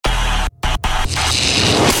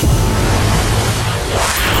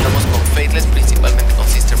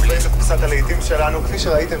להקת הלהיטים שלנו, כפי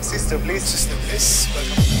שראיתם, סיסטר בליס. סיסטר בליס,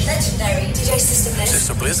 legendary DJ Sister Bliss.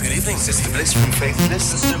 Sister Bliss, good evening. Sister Bliss from Faithless.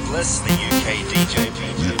 Sister Bliss, the UK DJ.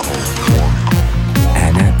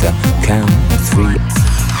 And at the count of 3,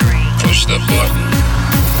 push the button.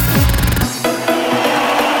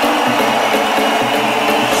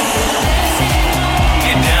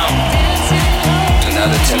 Get down. Do not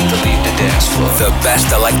attempt to leave the dance floor. The best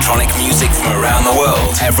electronic music from around the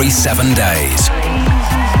world every 7 days.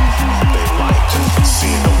 They like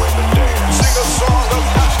seeing the women dance. Sing a song of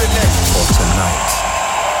happiness. For tonight,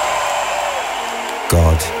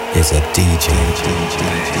 God is a DJ.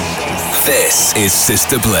 This is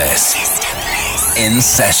Sister Bliss. In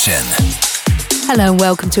session. Hello and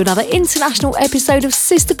welcome to another international episode of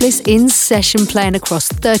Sister Bliss in Session, playing across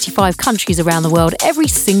 35 countries around the world every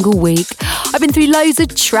single week. I've been through loads of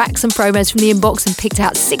tracks and promos from the inbox and picked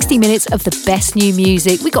out 60 minutes of the best new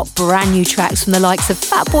music. We got brand new tracks from the likes of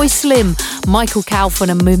Fatboy Slim, Michael Calfan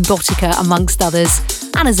and Moonbotica, amongst others.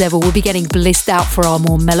 And as ever, we'll be getting blissed out for our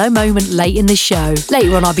more mellow moment late in the show.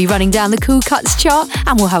 Later on, I'll be running down the Cool Cuts chart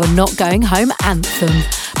and we'll have a Not Going Home anthem.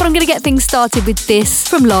 But I'm going to get things started with this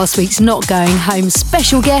from last week's Not Going Home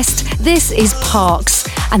special guest. This is Parks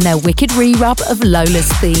and their wicked re-rub of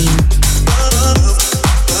Lola's theme.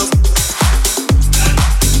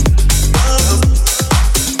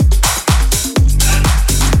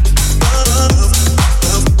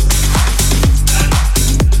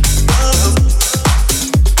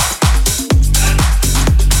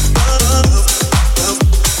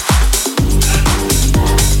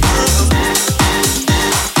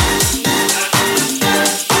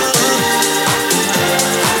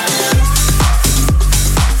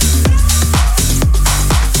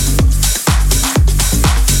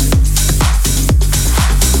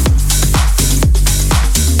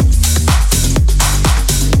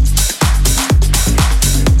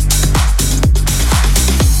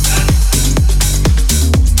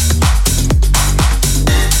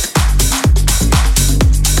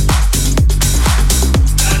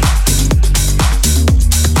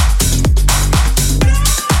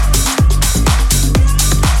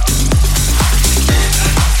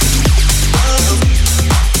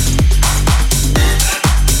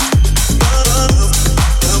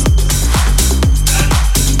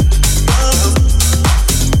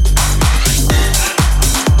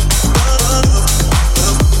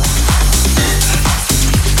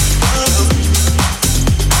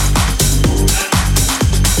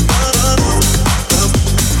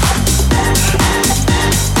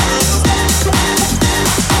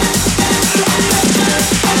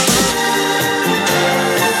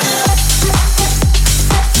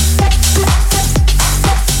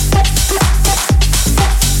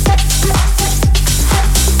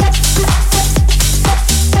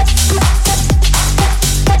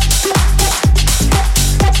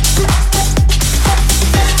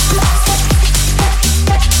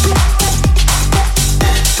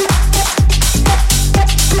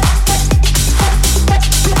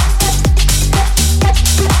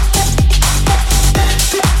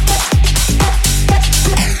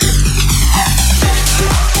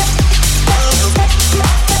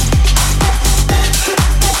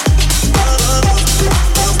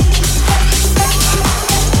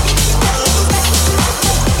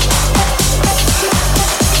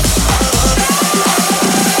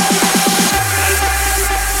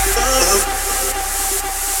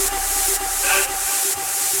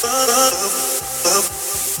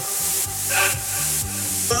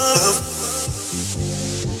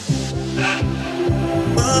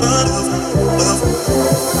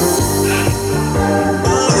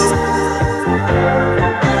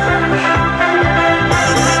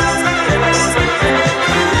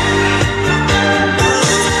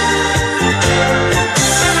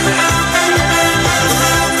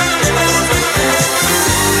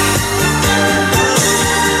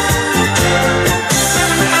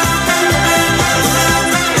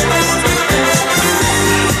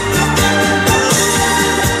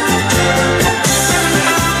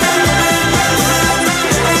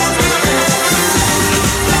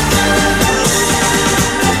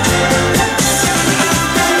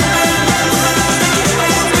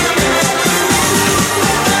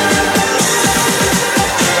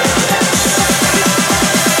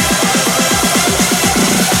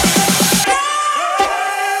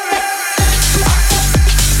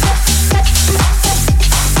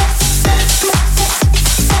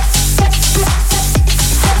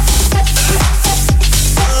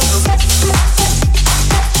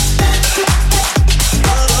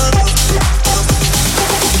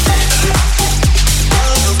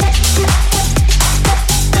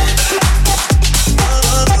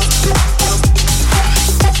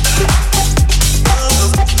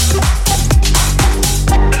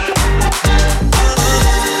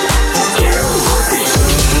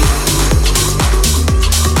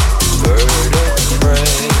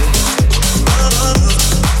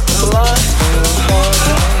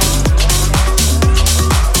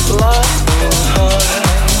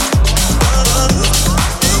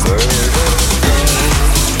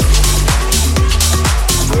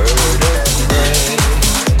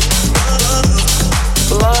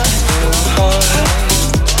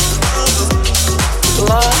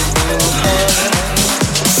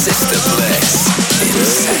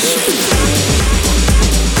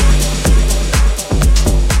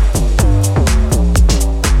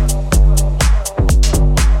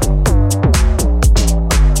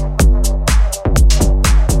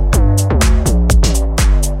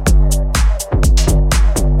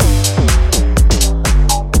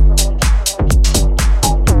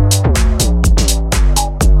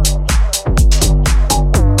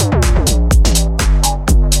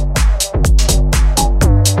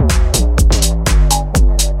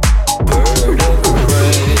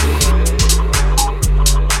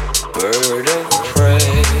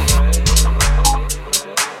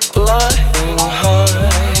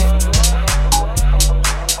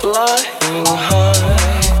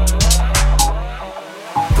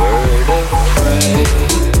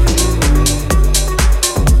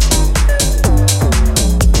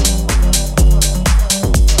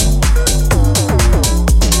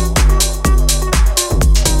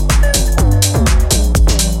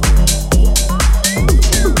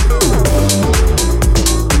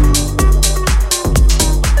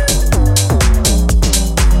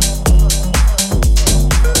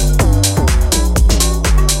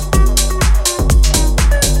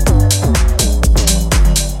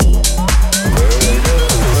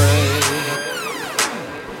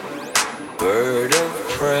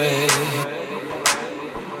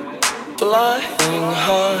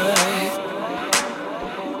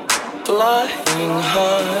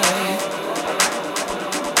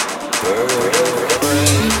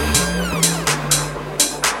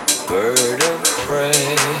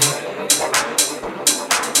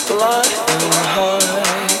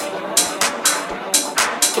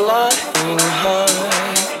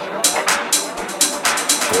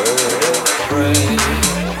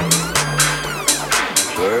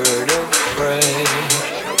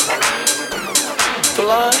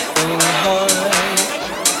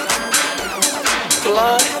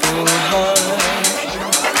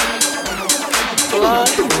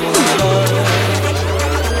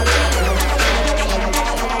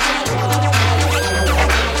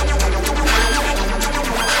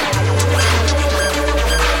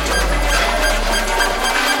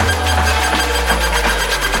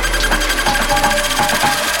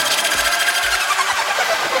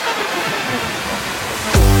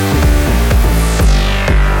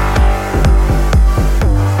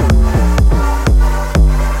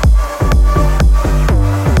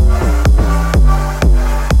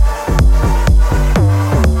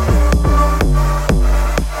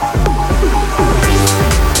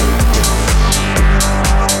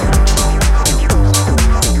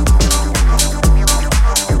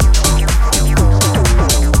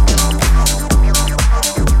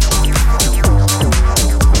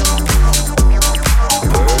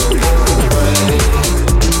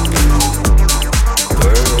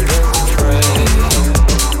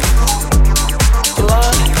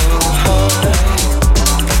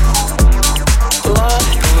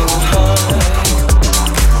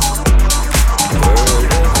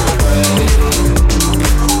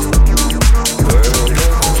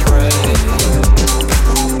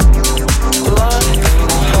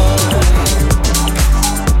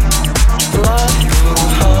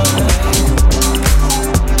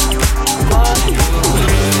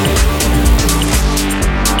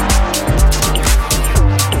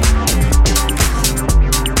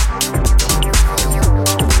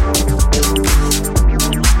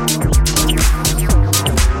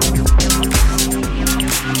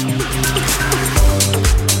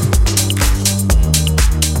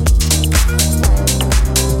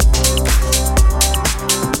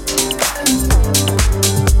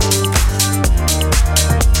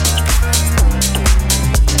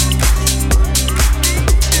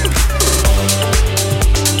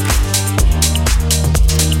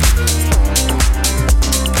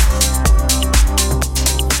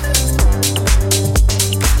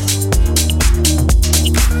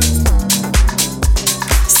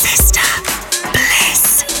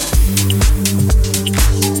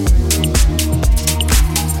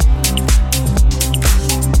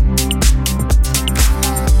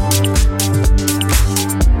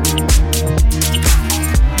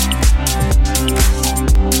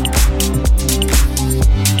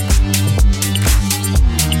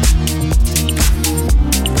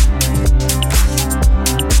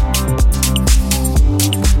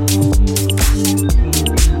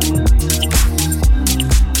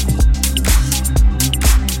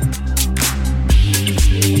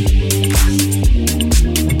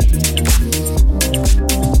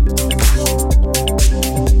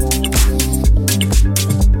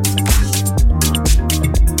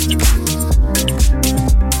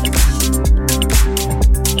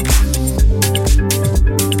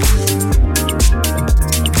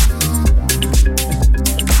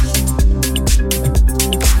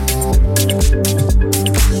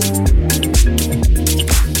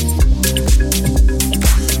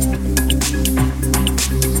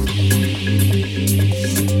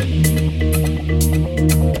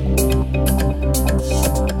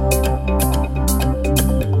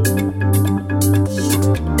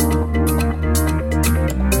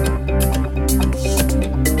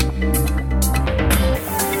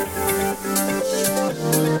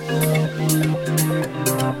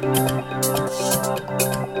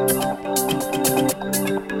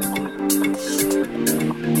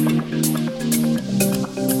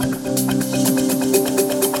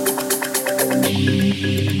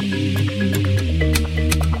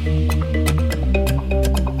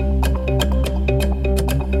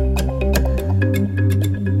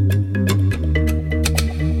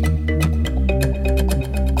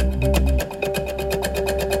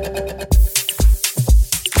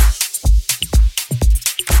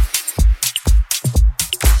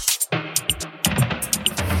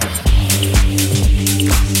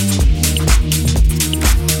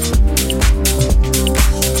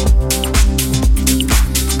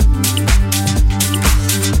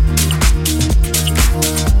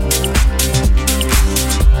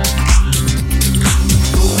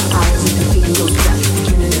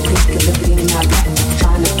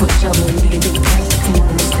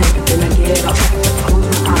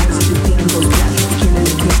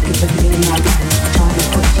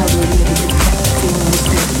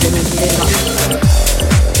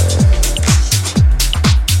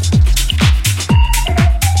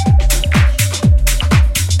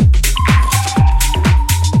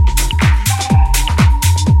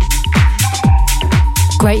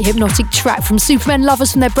 hypnotic track from Superman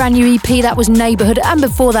Lovers from their brand new EP, that was Neighbourhood, and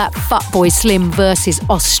before that, Fatboy Slim versus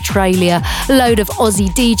Australia. A load of Aussie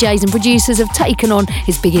DJs and producers have taken on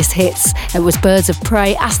his biggest hits. It was Birds of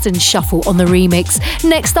Prey, Aston Shuffle on the remix.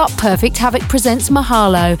 Next up, Perfect Havoc presents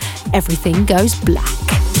Mahalo, Everything Goes Black.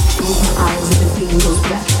 Close my eyes, everything goes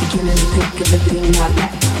black. Beginning to think of everything I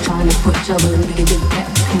lack. Trying to put trouble and make it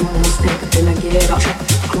back. Come on, one step, but then I get off track.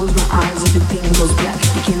 Close my eyes, everything goes black.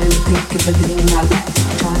 Beginning to think of everything I lack.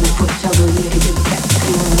 Trying to put trouble and make it back.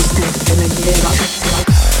 Come on, one step, but then I get off track.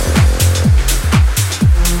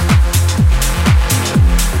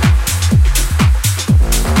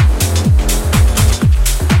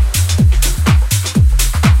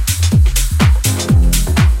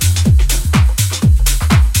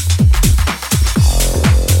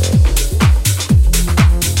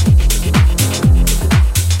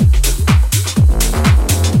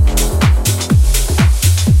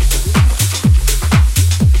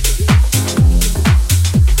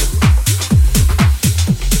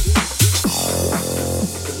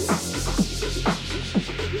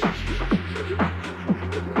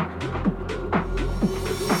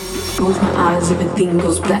 Everything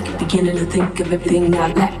goes black, beginning to think of everything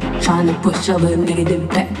I lack. Trying to push all the negative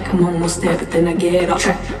back. I'm almost there, but then I get off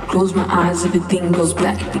track. Close my eyes, everything goes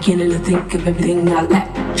black, beginning to think of everything I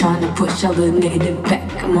lack. Trying to push all the negative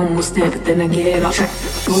back. I'm almost there, but then I get off track.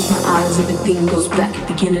 Close my eyes, everything goes black,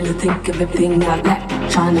 beginning to think of everything I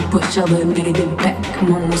lack. Trying to push all the negative back.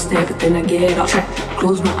 I'm almost there, but then I get off track.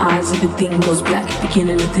 Close my eyes, everything goes black,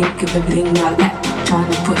 beginning to think of everything I lack. Trying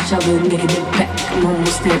to push all the negative back. I'm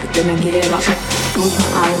almost there, but then I get off track. Close my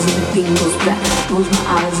eyes, everything goes black. Close my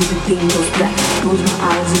eyes, everything goes black. Close my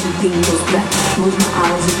eyes, everything goes black. Close my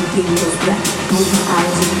eyes, everything goes black. Close my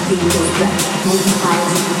eyes, everything goes black. Close my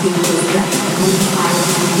eyes, everything goes black. Close my eyes,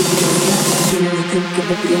 everything goes black. Beginning to think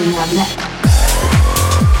of everything I lack.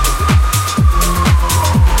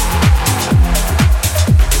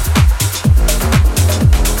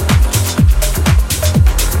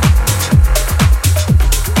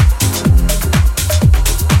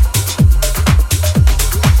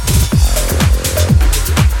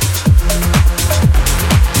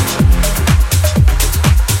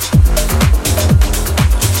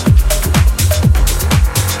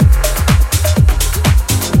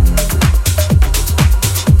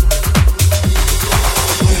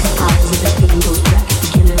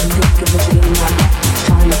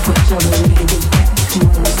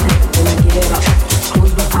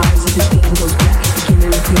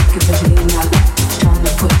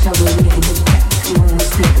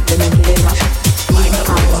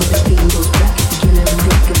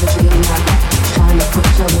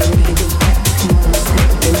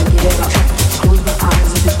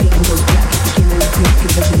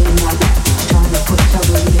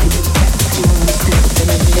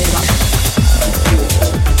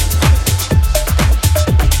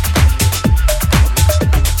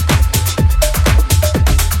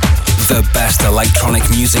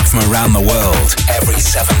 Music from around the world every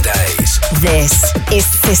 7 days. This is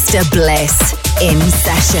Sister Bliss in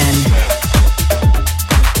session.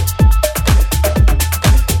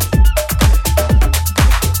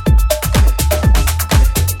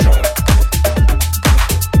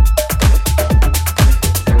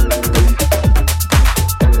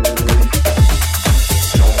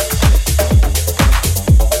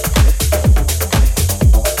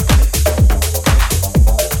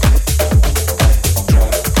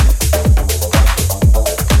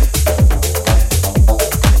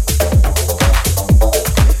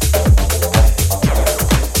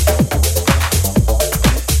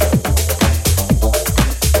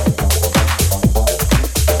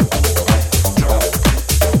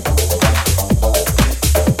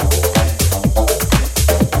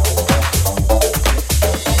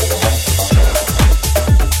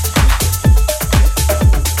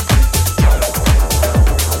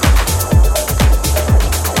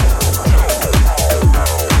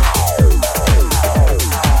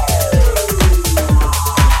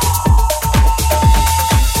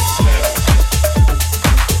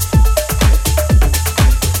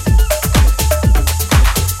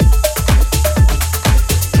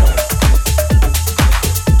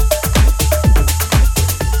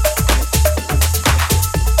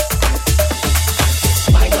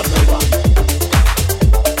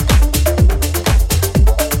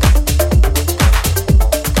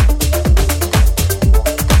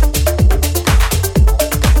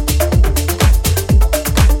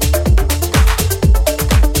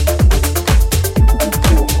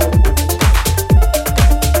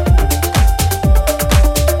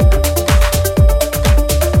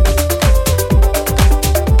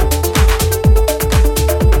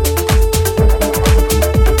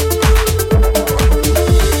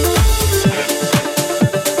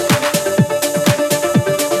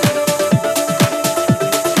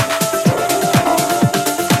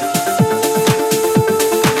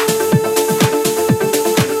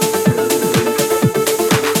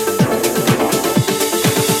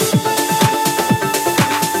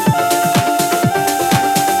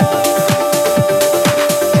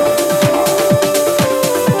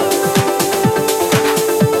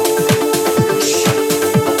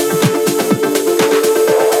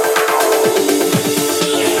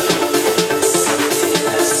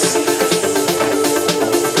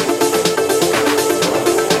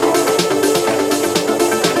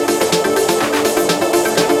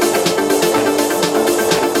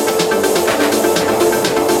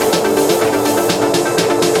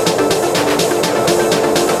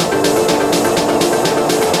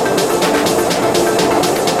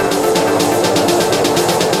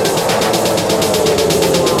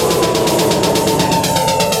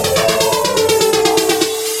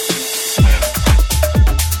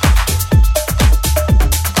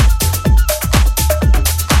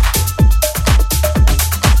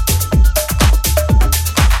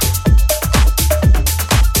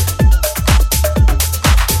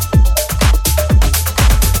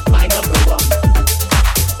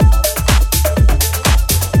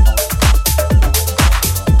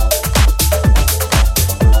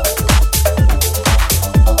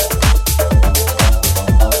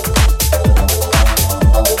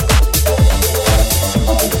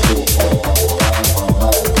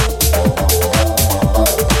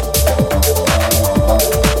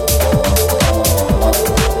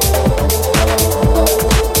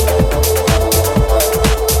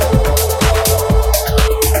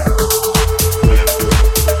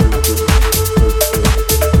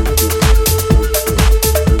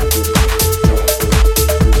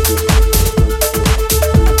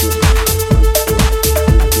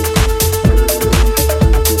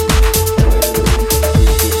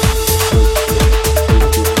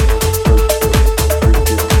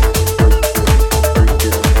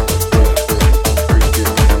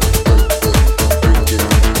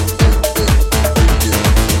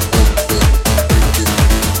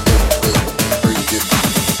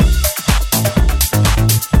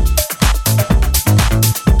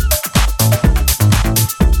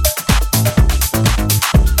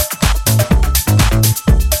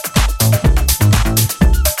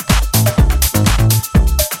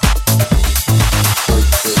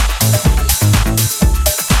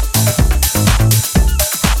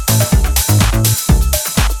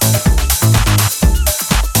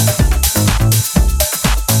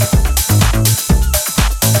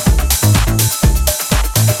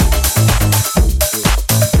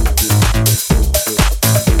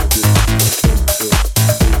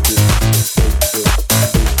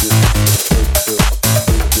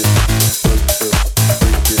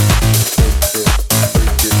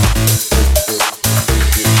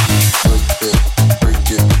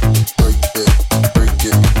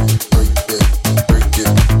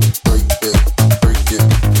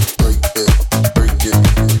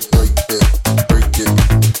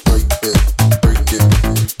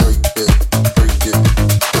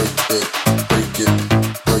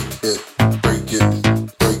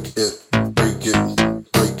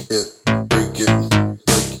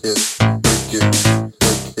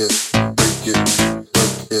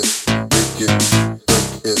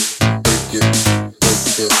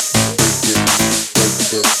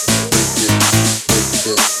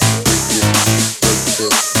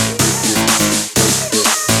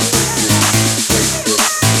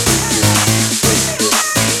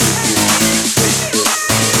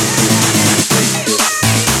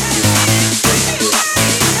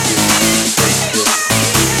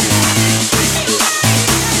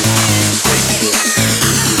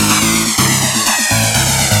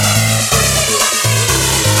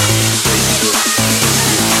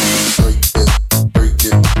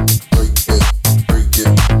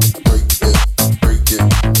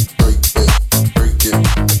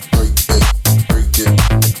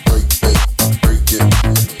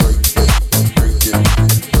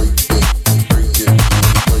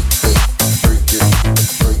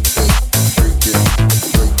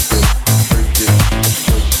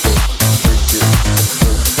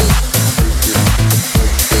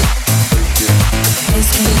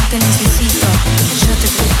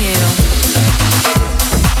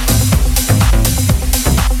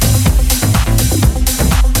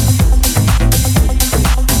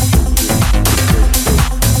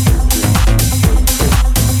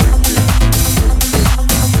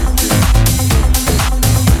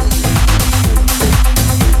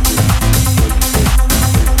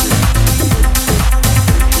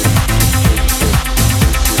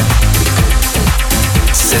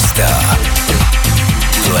 Sister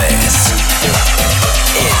Bliss in the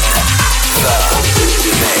mix.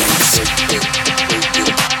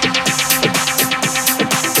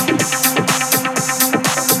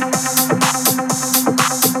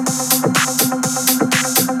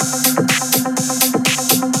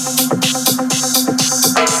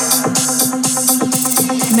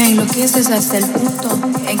 Me enloqueces hasta el punto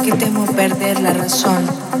en que temo perder la razón,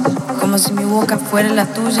 como si mi boca fuera la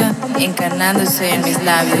tuya, encarnándose en mis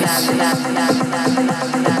labios.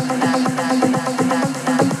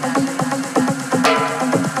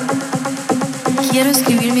 Quiero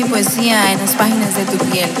escribir mi poesía en las páginas de tu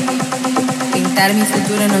piel, pintar mi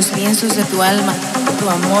futuro en los lienzos de tu alma. Tu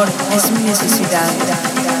amor es mi necesidad.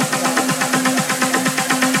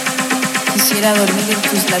 Quisiera dormir en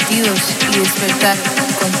tus latidos y despertar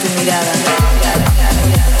con tu mirada.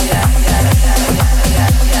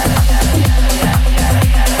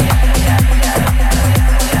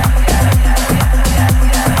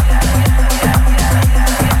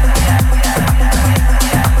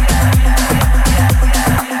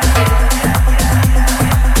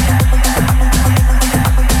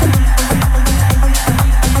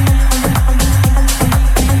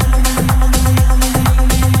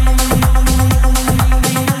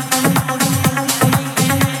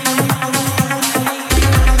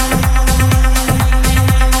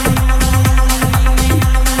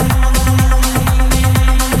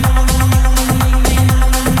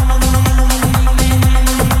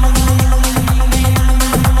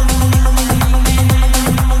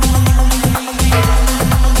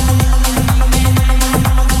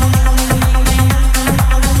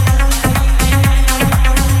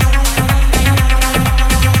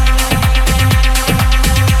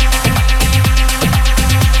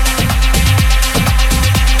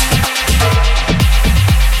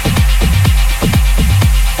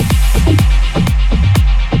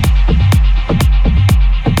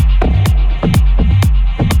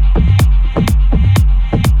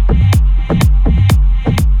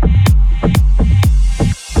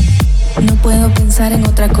 En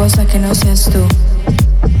otra cosa que no seas tú.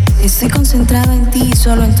 Estoy concentrado en ti y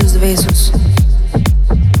solo en tus besos.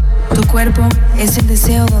 Tu cuerpo es el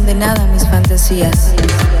deseo donde nadan mis fantasías.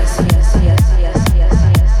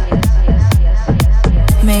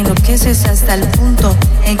 Me enloqueces hasta el punto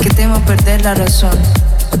en que temo perder la razón,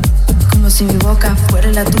 como si mi boca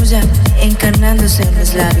fuera la tuya, encarnándose en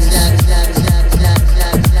mis labios.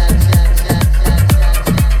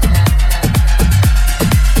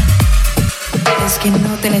 Que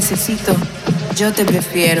no te necesito, yo te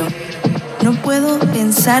prefiero. No puedo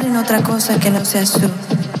pensar en otra cosa que no seas tú.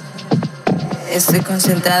 Estoy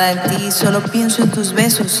concentrada en ti y solo pienso en tus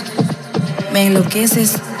besos. Me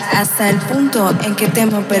enloqueces hasta el punto en que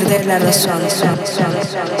temo perder la razón.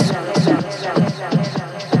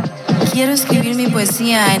 Quiero escribir mi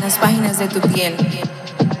poesía en las páginas de tu piel,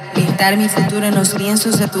 pintar mi futuro en los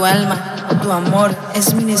lienzos de tu alma. Tu amor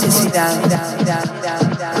es mi necesidad.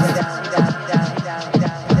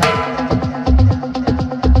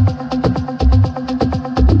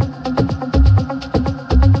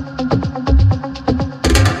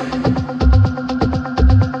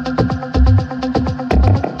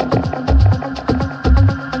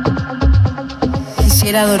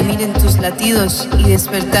 Quisiera dormir en tus latidos y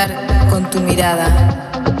despertar con tu mirada.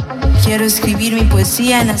 Quiero escribir mi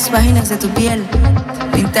poesía en las páginas de tu piel,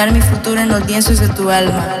 pintar mi futuro en los lienzos de tu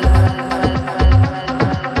alma.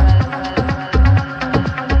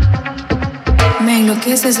 Me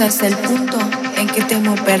enloqueces hasta el punto en que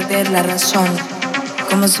temo perder la razón,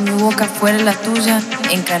 como si mi boca fuera la tuya,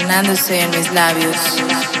 encarnándose en mis labios.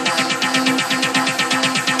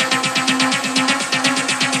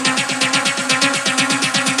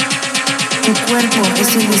 Tu cuerpo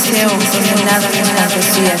es el deseo donde nadan mis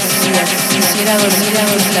fantasías. Quisiera dormir en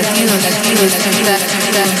tus latidos y despertar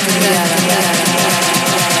con tu mirada.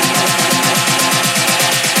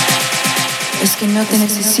 Es que no te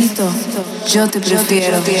necesito, yo te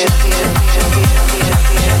prefiero.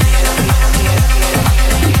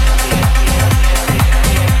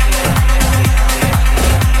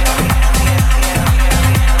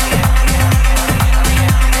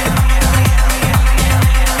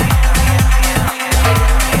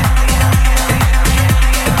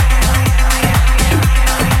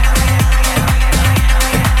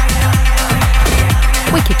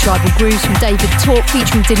 Tribal Grooves from David Talk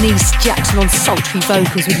featuring Denise Jackson on sultry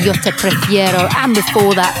vocals with Yo Te Prefiero, and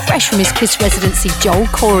before that, fresh from his Kiss residency, Joel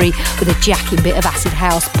Corey with a jacking bit of acid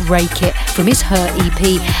house, Break It, from his Hurt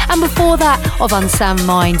EP, and before that, of Unsound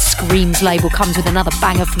Mind, Screams label comes with another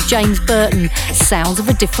banger from James Burton, Sounds of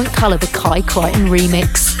a Different Colour, the Kai Crichton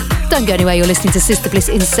remix. Don't go anywhere, you're listening to Sister Bliss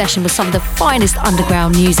in session with some of the finest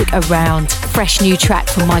underground music around. Fresh new track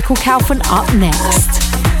from Michael Kaufman up next.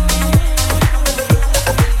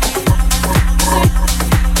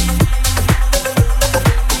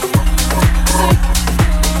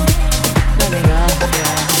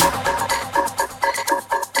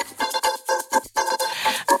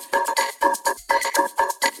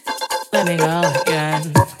 Let me go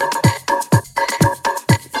again.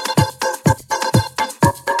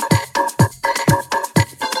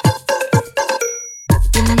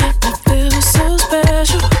 You make me feel so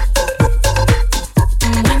special.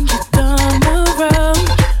 When you come around,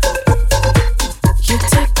 you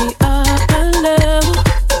take me up a level.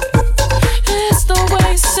 It's the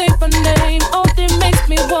way you say my name, only makes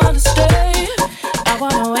me wanna stay. I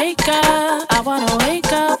wanna wake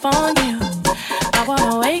up on you. I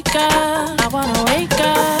wanna wake up, I wanna wake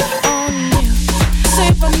up on you.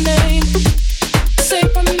 Say my name, say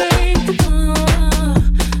my name.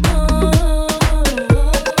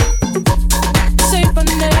 Say my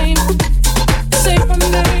name, say my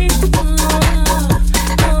name.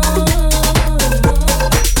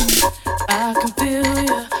 I can feel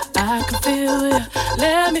you, I can feel you.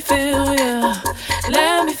 Let me feel you,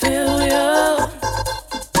 let me feel you.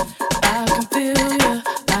 I can feel you,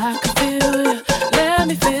 I can feel you. Let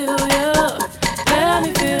me feel you, let me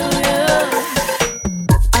feel you.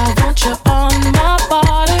 I want you on my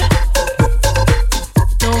body.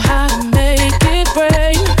 Know how to make it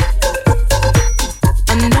rain.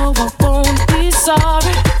 I know I won't be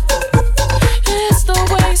sorry. It's the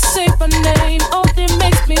way you say my name, only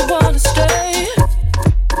makes me wanna stay.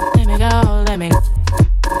 Let me go, let me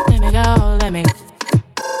go, let me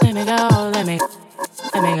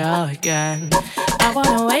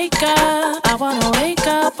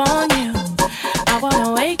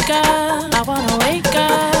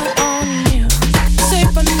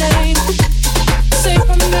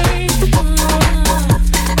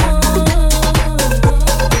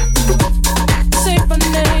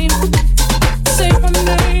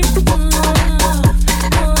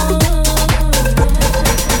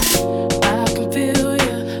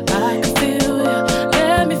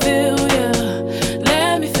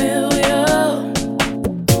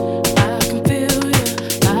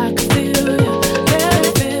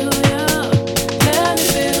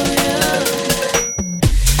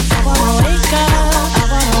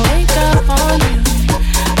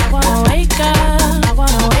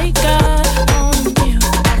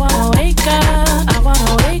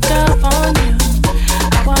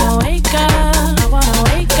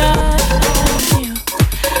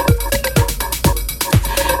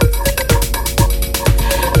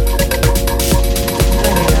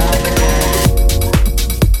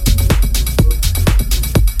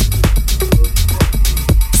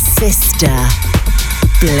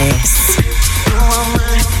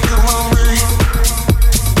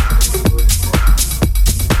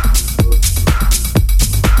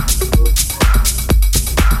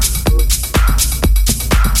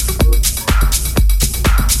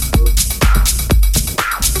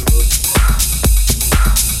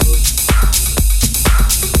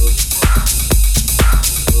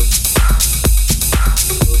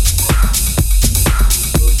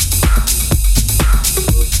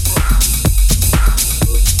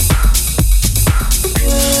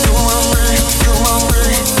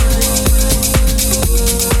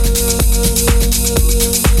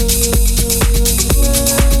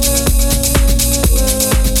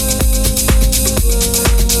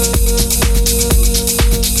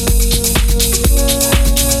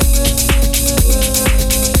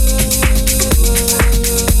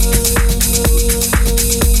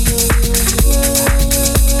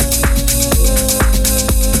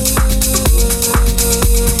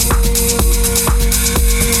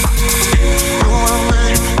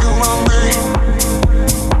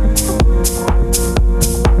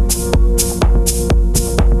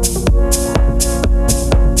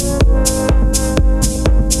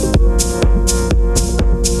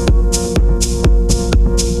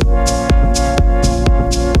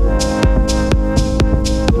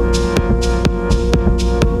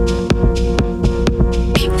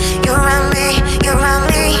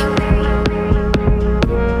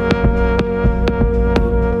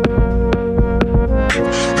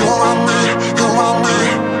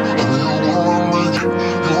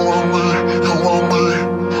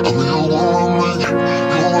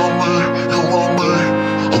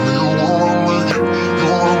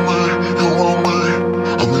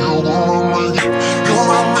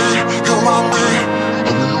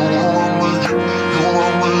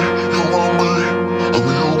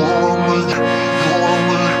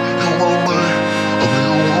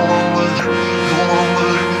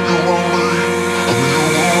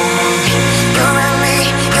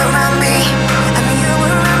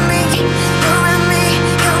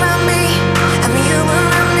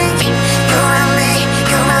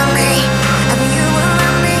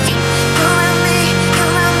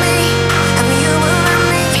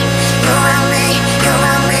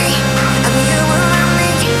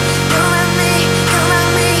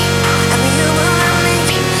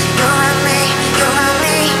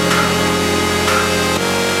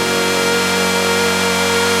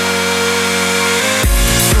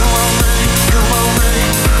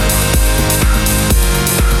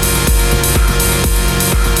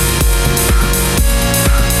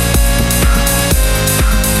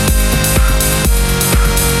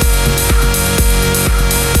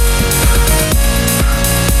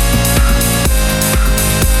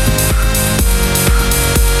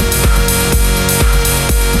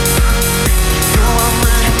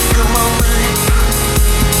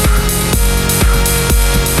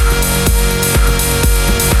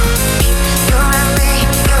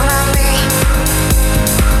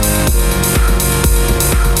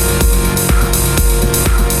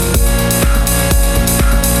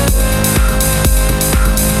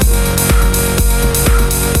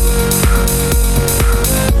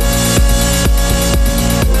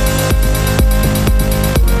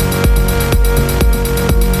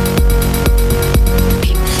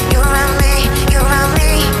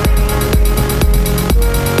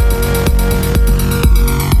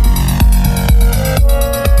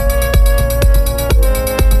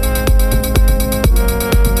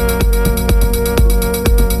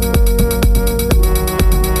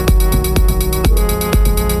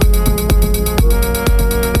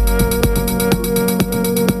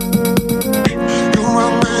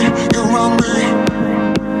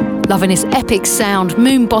Loving this epic sound.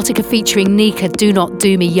 Moonbotica featuring Nika, Do Not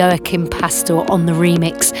Do Me, Joachim Pastor on the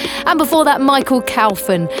remix. And before that, Michael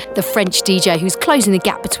Calfan, the French DJ who's closing the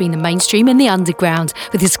gap between the mainstream and the underground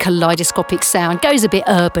with his kaleidoscopic sound. Goes a bit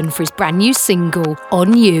urban for his brand new single,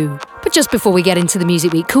 On You. But just before we get into the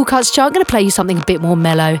Music Week Cool Cuts chart, I'm going to play you something a bit more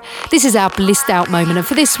mellow. This is our Blissed Out moment, and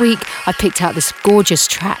for this week, I picked out this gorgeous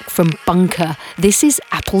track from Bunker. This is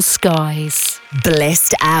Apple Skies.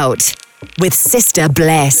 Blissed Out with Sister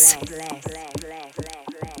Bliss.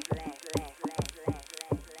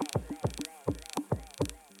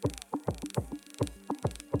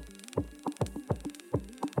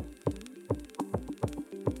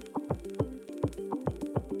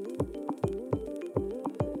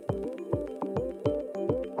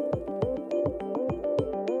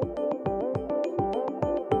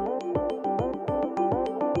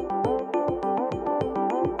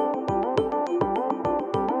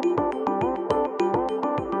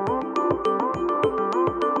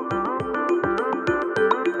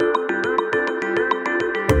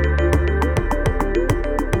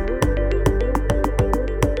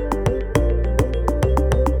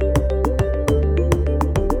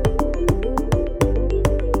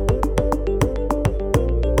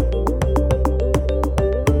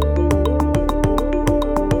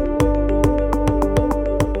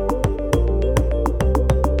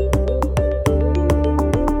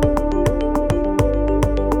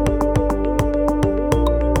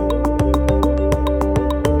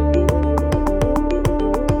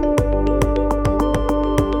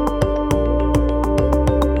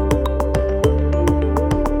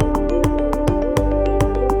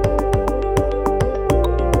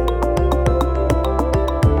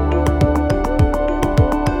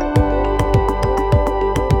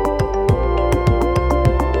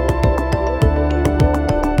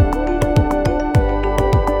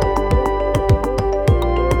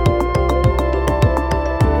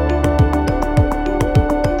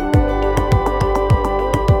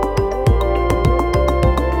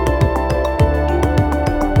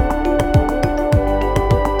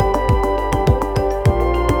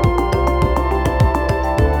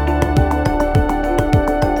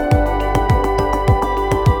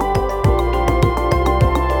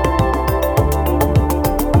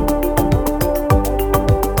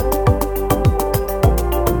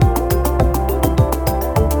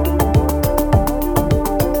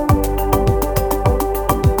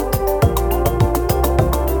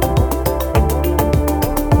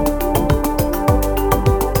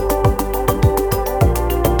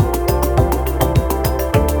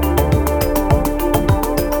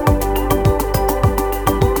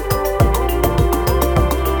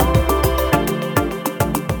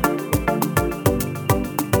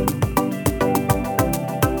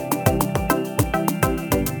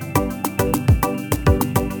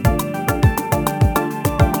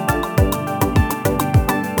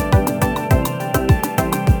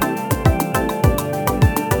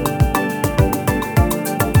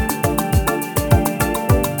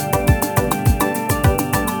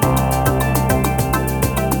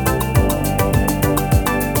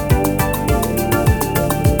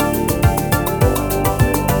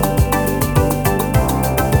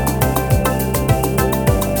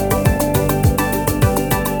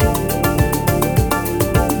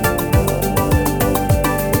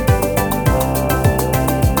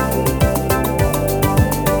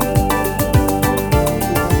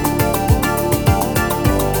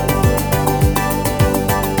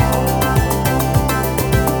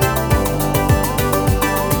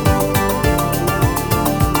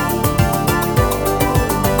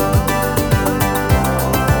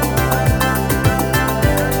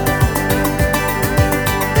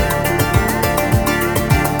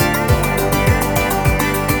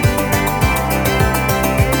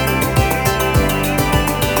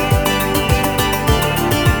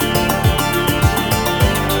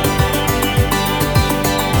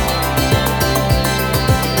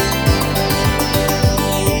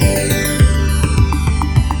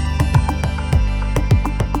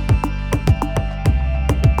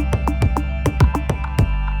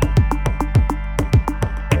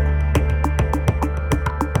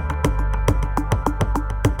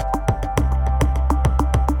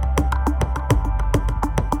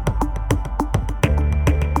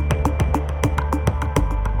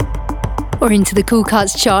 We're into the Cool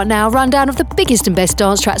Cuts chart now. Rundown of the biggest and best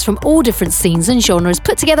dance tracks from all different scenes and genres,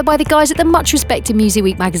 put together by the guys at the much respected Music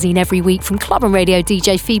Week magazine every week, from club and radio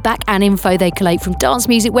DJ feedback and info they collate from dance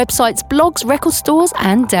music websites, blogs, record stores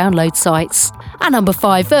and download sites. At number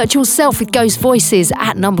 5, Virtual Self with Ghost Voices.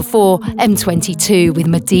 At number 4, M22 with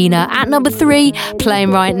Medina. At number 3, playing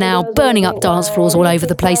right now, burning up dance floors all over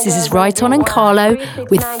the place. This is Right On and Carlo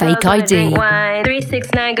with Fake ID.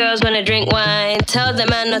 369 girls wanna drink wine. Tell the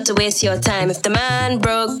man not to waste your time. If the man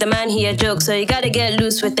broke, the man he a joke. So you gotta get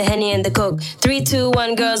loose with the Henny and the Coke. 3, 2,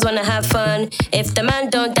 1, girls wanna have fun. If the man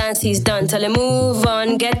don't dance, he's done. Tell him move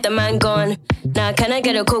on, get the man gone. Now can I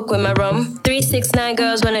get a Coke with my rum? 369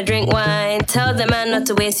 girls wanna drink wine. Tell the man not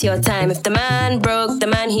to waste your time. If the man broke, the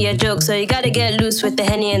man he a joke. So you gotta get loose with the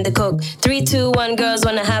Henny and the Coke. 3, 2, 1, girls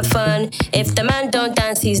wanna have fun. If the man don't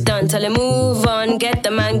dance, he's done. Tell him move on, get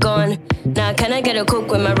the man gone. Now can I get a Coke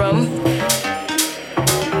with my rum?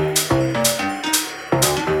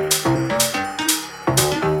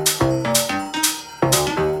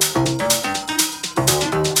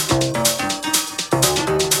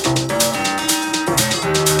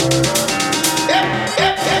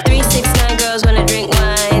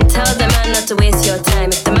 To waste your time.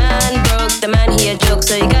 If the man broke, the man he a joke.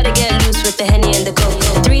 So you gotta get loose with the Henny and the Coke.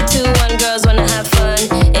 3, 2, 1, girls wanna have fun.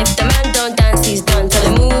 If the man don't dance, he's done. Tell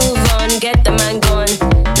him move on, get the man gone.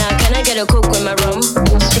 Now can I get a Coke with my rum?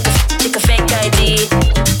 Stick a fake ID.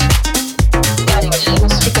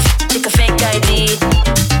 Stick a fake ID.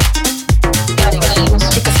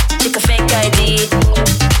 Stick a fake ID.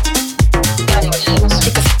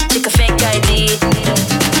 Stick a fake ID.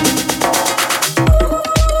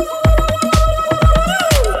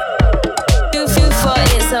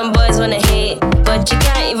 Some boys wanna hate, but you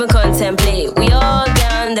can't even contemplate. We all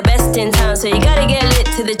down, the best in town, so you gotta get lit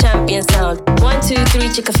to the champion sound. 1, 2, 3,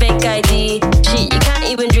 check a fake ID. Shit, you can't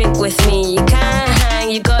even drink with me. You can't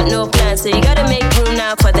hang, you got no plan, so you gotta make room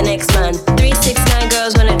now for the next man. 369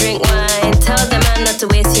 girls wanna drink wine. Tell the man not to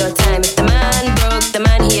waste your time. If the man broke, the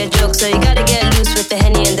man he a joke, so you gotta get loose with the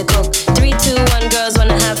Henny and the Coke. 3, 2, 1, girls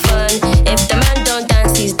wanna have fun. If the man don't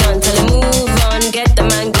dance, he's done. Tell him move on, get the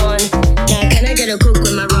man gone. Now can I get a Coke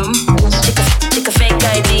with my rum? Stick a fake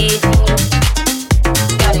ID.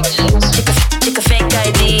 Stick a fake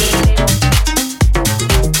ID.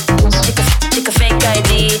 Stick a fake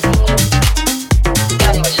ID.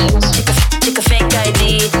 Stick a fake ID.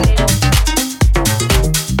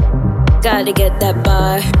 Gotta get that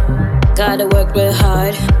bar. Gotta work real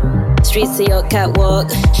hard. Streets of your catwalk.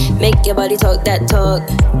 Make your body talk that talk.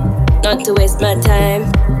 Not to waste my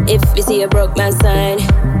time. If you see a broke man sign.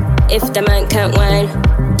 If the man can't whine,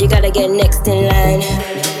 you gotta get next in line.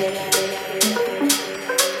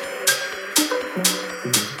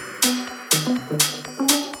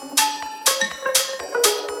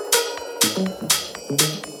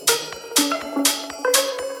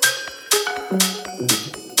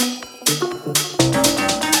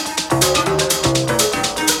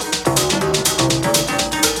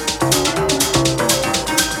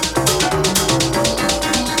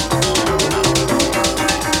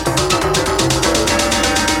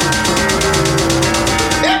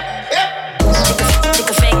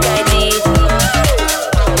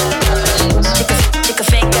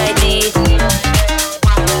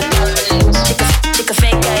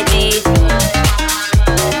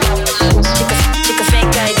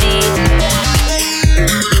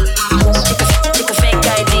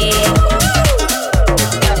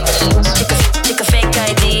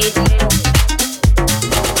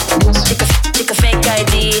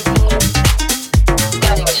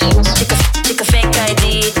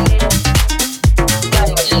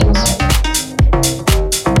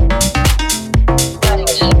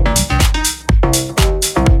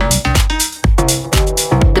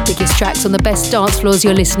 On the best dance floors,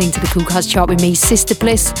 you're listening to the Cool Cuts chart with me, Sister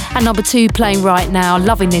Bliss. And number 2, playing right now.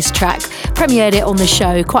 Loving this track. Premiered it on the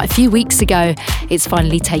show quite a few weeks ago. It's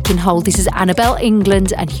finally taken hold. This is Annabelle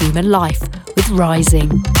England and Human Life with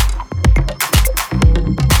Rising.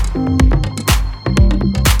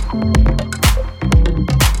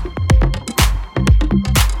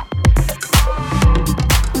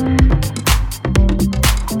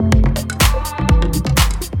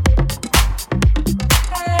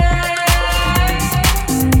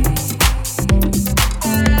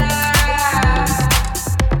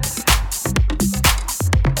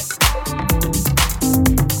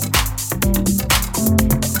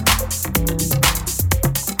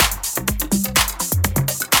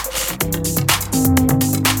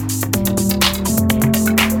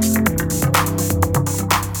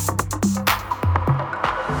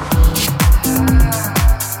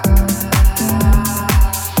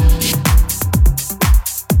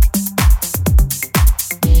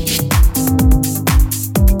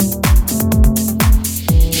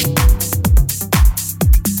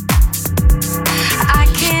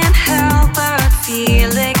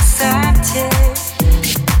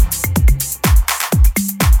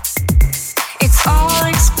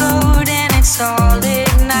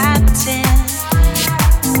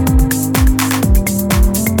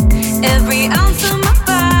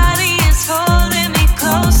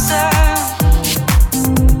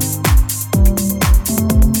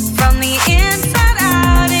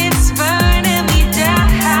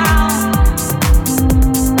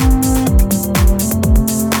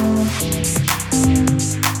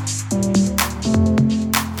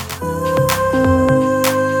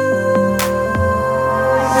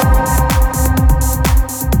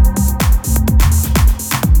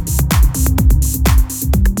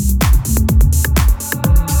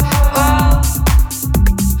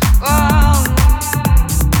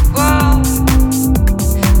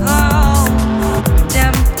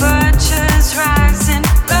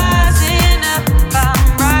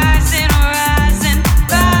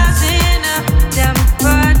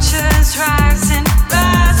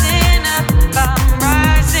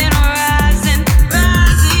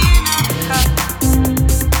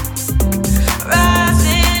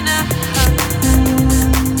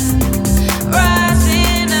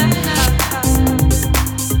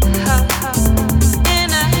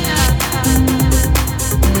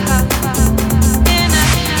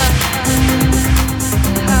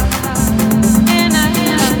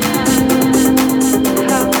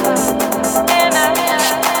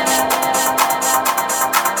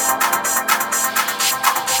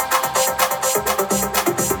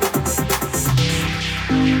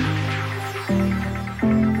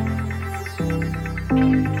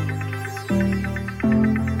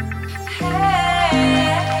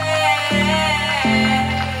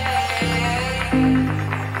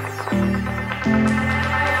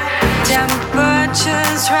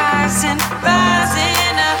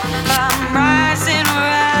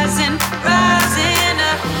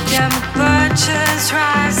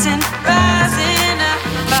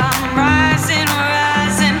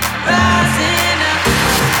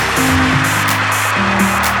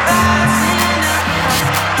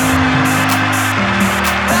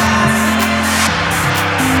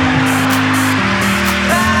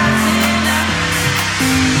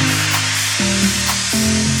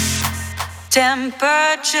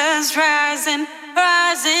 Temperatures rising,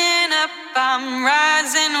 rising up. I'm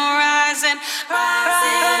rising, rising,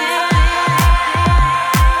 rising up.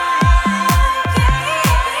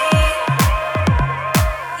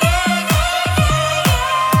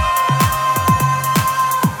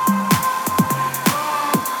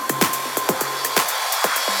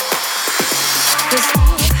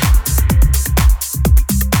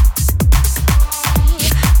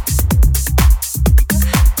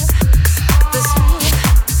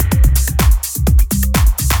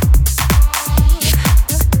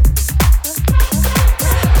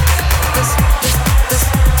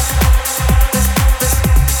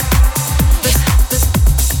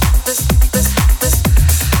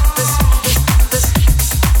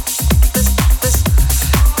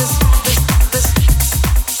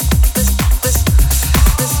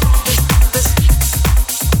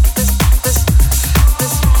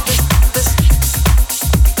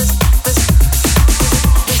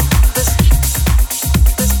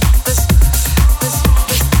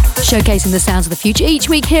 Showcasing the sounds of the future each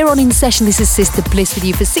week here on In Session. This is Sister Bliss with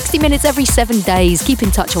you for 60 minutes every 7 days. Keep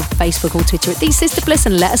in touch on Facebook or Twitter at The Sister Bliss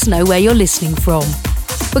and let us know where you're listening from.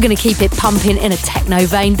 We're going to keep it pumping in a techno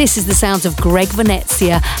vein. This is the sounds of Greg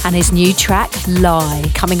Venezia and his new track, Lie,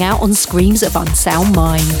 coming out on Screams of Unsound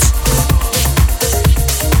Mind.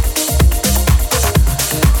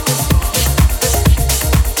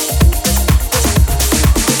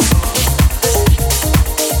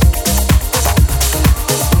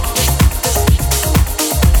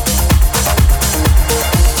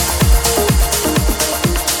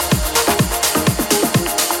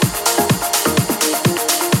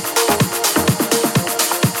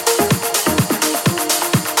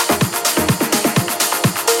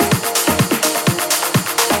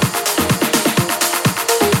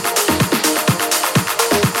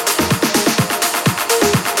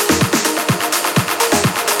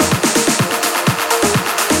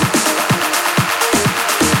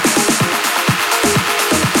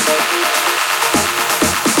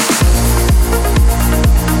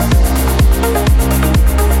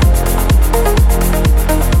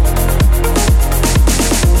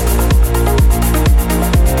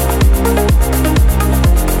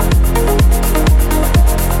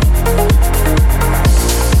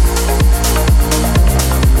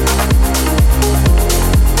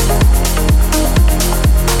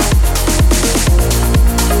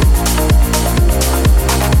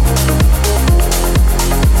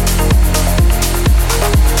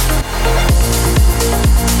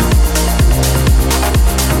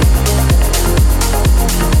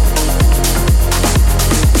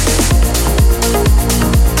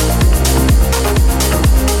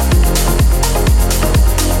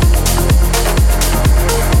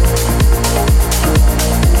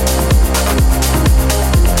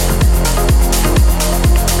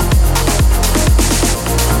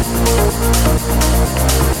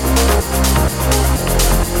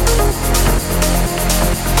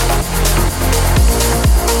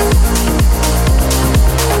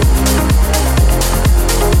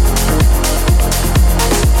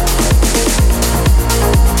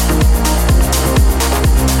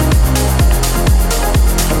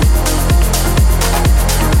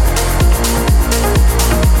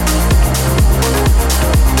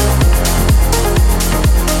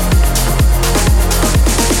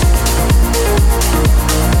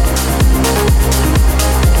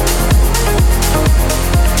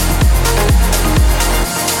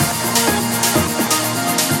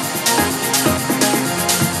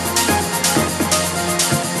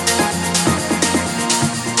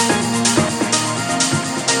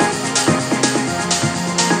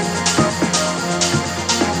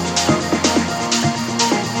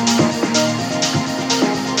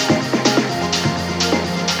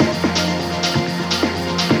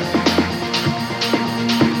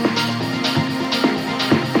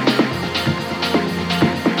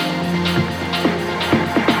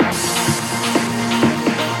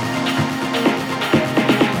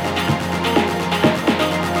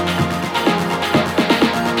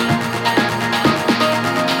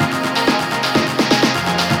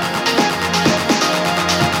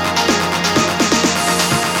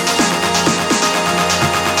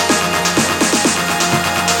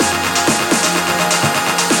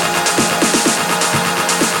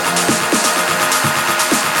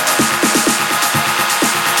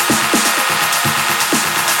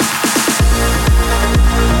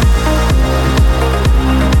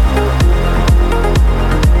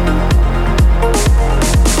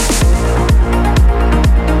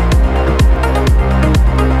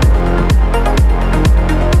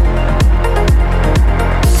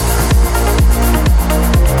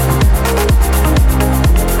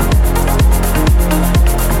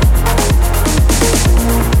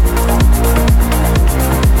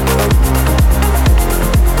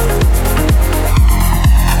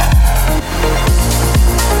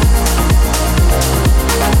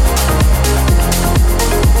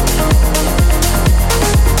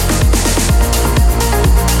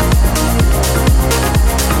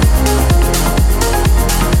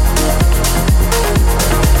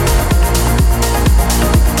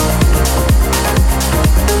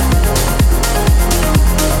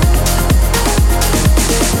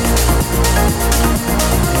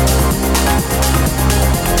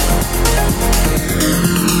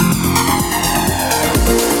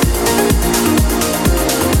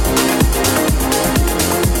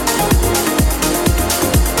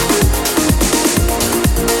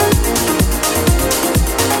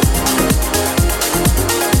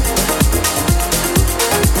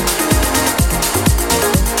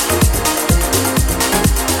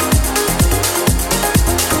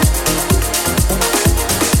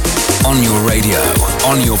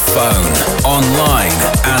 on your phone, online,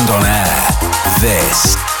 and on air.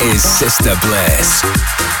 This is Sister Bliss.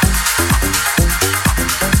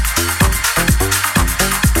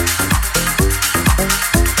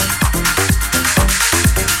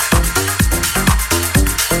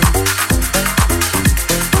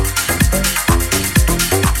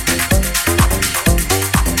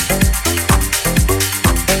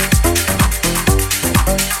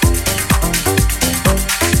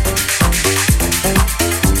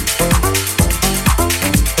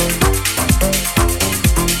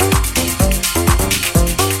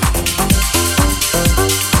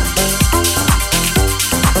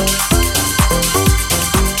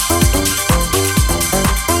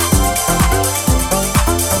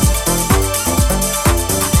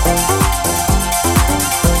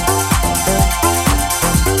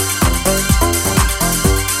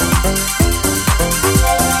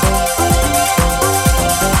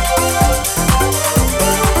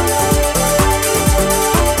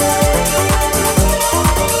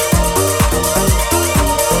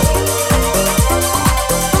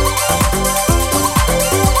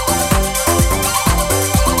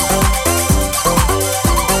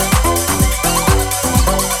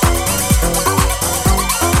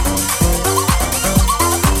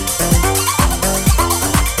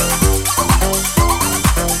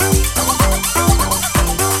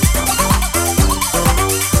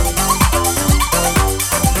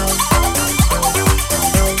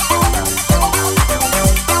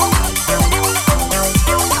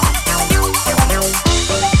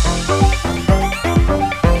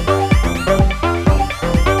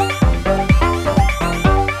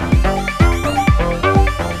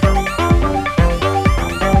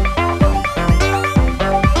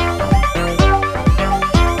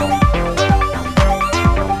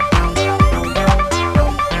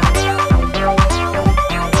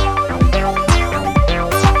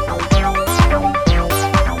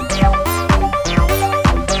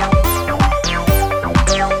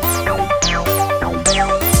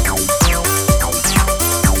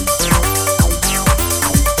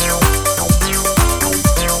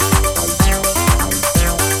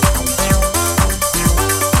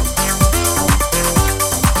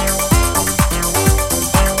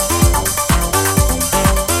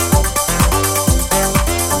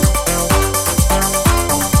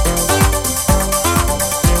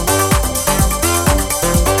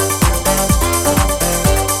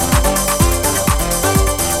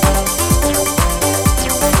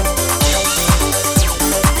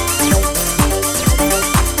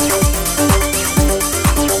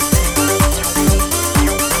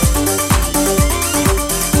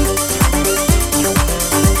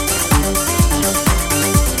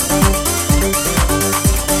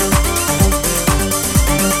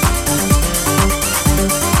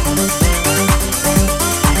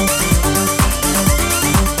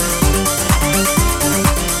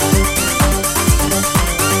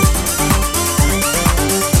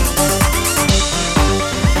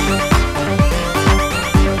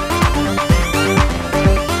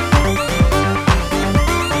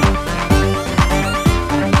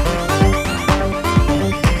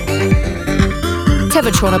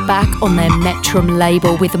 Tevatron are back on their Metrum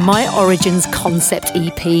label with the My Origins concept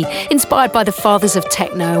EP, inspired by the fathers of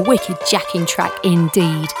techno, a wicked jacking track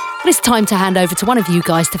indeed. But it's time to hand over to one of you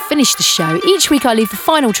guys to finish the show. Each week I leave the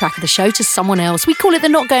final track of the show to someone else. We call it the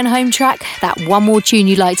Not Going Home track, that one more tune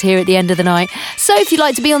you'd like to hear at the end of the night. So if you'd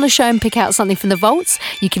like to be on the show and pick out something from the vaults,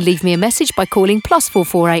 you can leave me a message by calling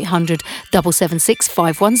 +44 800 776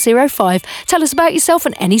 5105. Tell us about yourself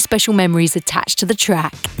and any special memories attached to the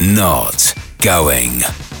track. Not Going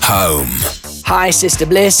Home. Hi Sister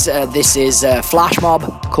Bliss, this is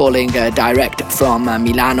Flashmob calling direct from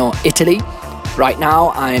Milano, Italy. Right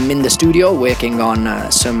now I'm in the studio working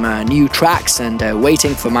on some new tracks and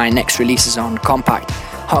waiting for my next releases on Compact,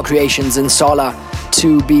 Hot Creations and Solar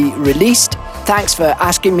to be released. Thanks for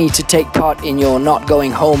asking me to take part in your Not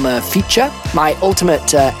Going Home feature. My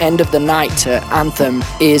ultimate end of the night anthem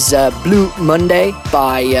is Blue Monday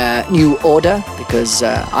by New Order because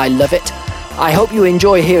I love it. I hope you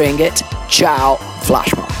enjoy hearing it. Ciao,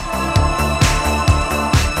 Flashmob.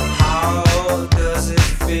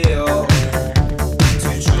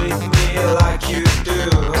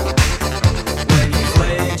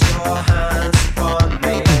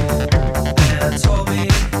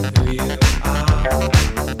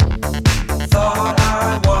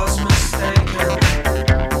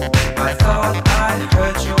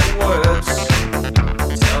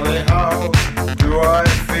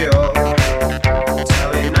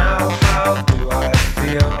 Tell me now, how do I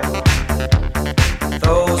feel?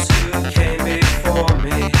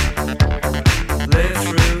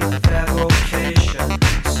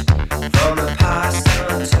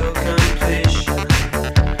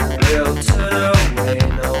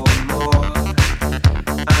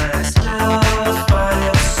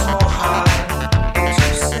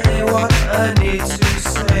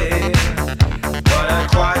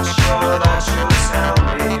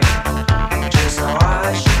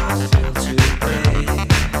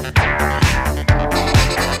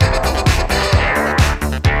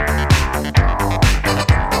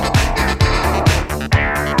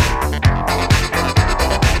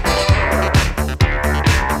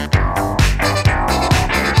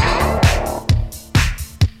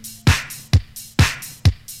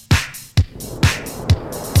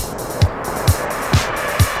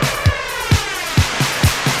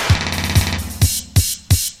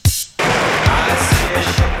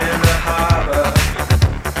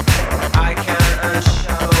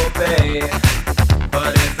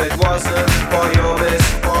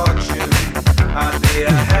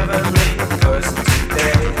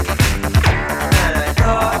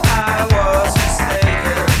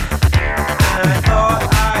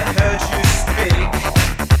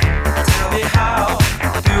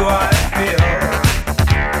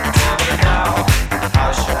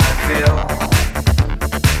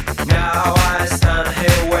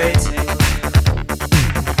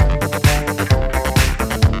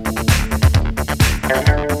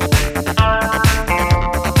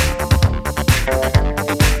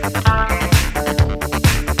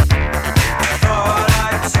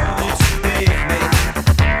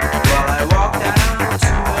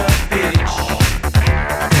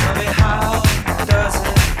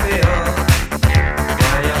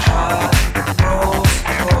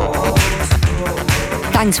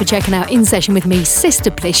 Thanks for checking out In Session with me,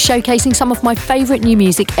 Sister Bliss, showcasing some of my favourite new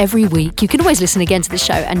music every week. You can always listen again to the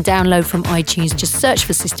show and download from iTunes. Just search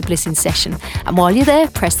for Sister Bliss In Session. And while you're there,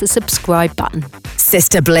 press the subscribe button.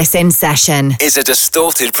 Sister Bliss In Session is a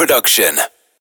Distorted production.